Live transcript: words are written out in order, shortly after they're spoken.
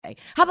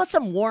day. How about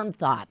some warm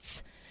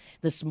thoughts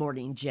this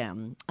morning,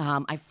 Jim?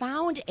 I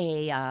found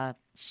a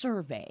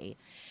survey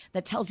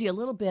that tells you a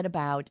little bit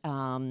about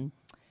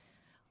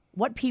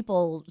what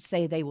people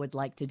say they would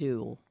like to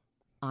do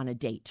on a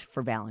date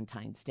for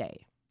Valentine's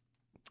Day.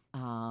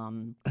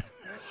 And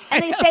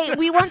they say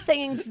we want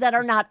things that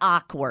are not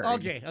awkward.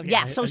 Okay.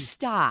 Yeah, so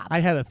stop. I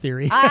had a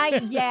theory.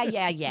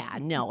 Yeah.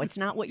 No, it's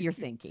not what you're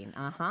thinking.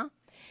 How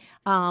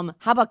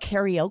about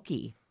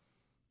karaoke?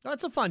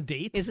 That's a fun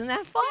date. Isn't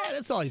that fun? Yeah,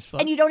 that's always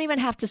fun. And you don't even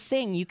have to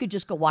sing. You could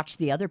just go watch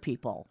the other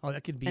people. Oh,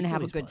 that could be and have a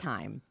really good fun.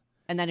 time.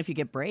 And then if you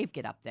get brave,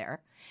 get up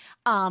there.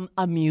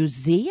 A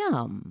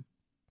museum.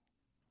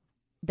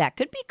 That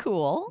could be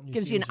cool.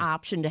 Gives you an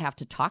option to have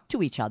to talk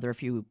to each other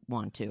if you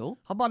want to.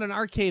 How about an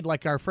arcade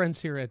like our friends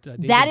here at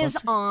Dave That and is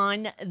Buster's?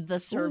 on the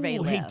survey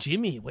Ooh, list. Hey,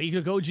 Jimmy. Way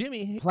to go,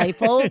 Jimmy.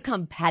 Playful,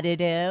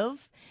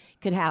 competitive.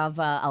 Could have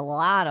a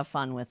lot of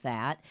fun with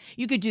that.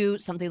 You could do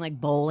something like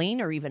bowling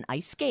or even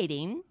ice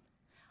skating.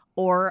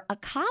 Or a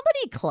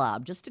comedy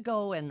club, just to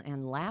go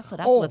and laugh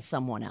it up with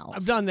someone else.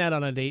 I've done that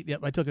on a date.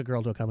 Yep, I took a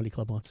girl to a comedy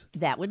club once.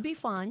 That would be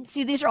fun.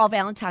 See, these are all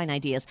Valentine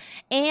ideas.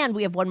 And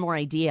we have one more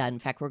idea. In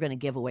fact, we're going to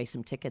give away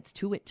some tickets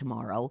to it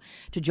tomorrow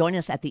to join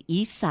us at the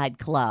East Side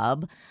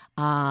Club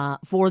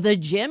for the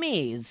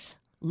Jimmies.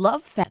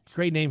 Love Fest.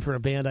 Great name for a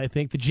band, I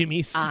think, the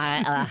Jimmies.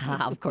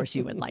 Of course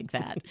you would like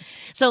that.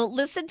 So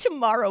listen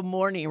tomorrow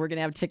morning. We're going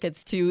to have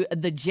tickets to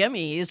the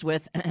Jimmies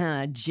with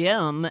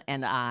Jim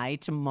and I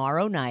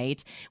tomorrow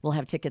night. We'll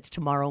have tickets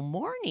tomorrow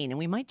morning, and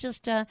we might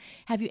just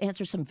have you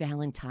answer some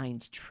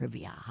Valentine's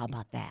trivia. How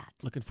about that?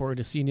 Looking forward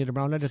to seeing you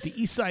tomorrow night at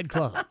the East Side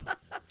Club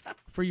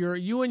for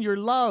you and your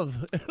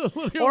love.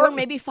 Or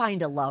maybe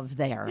find a love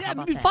there. Yeah, How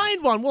about maybe that?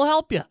 find one. We'll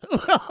help you.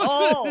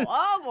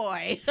 Oh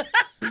boy.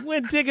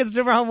 Win tickets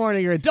tomorrow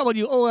morning here at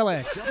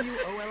WOLX.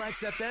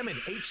 WOLX FM and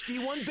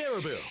HD1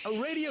 Baraboo,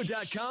 a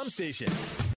radio.com station.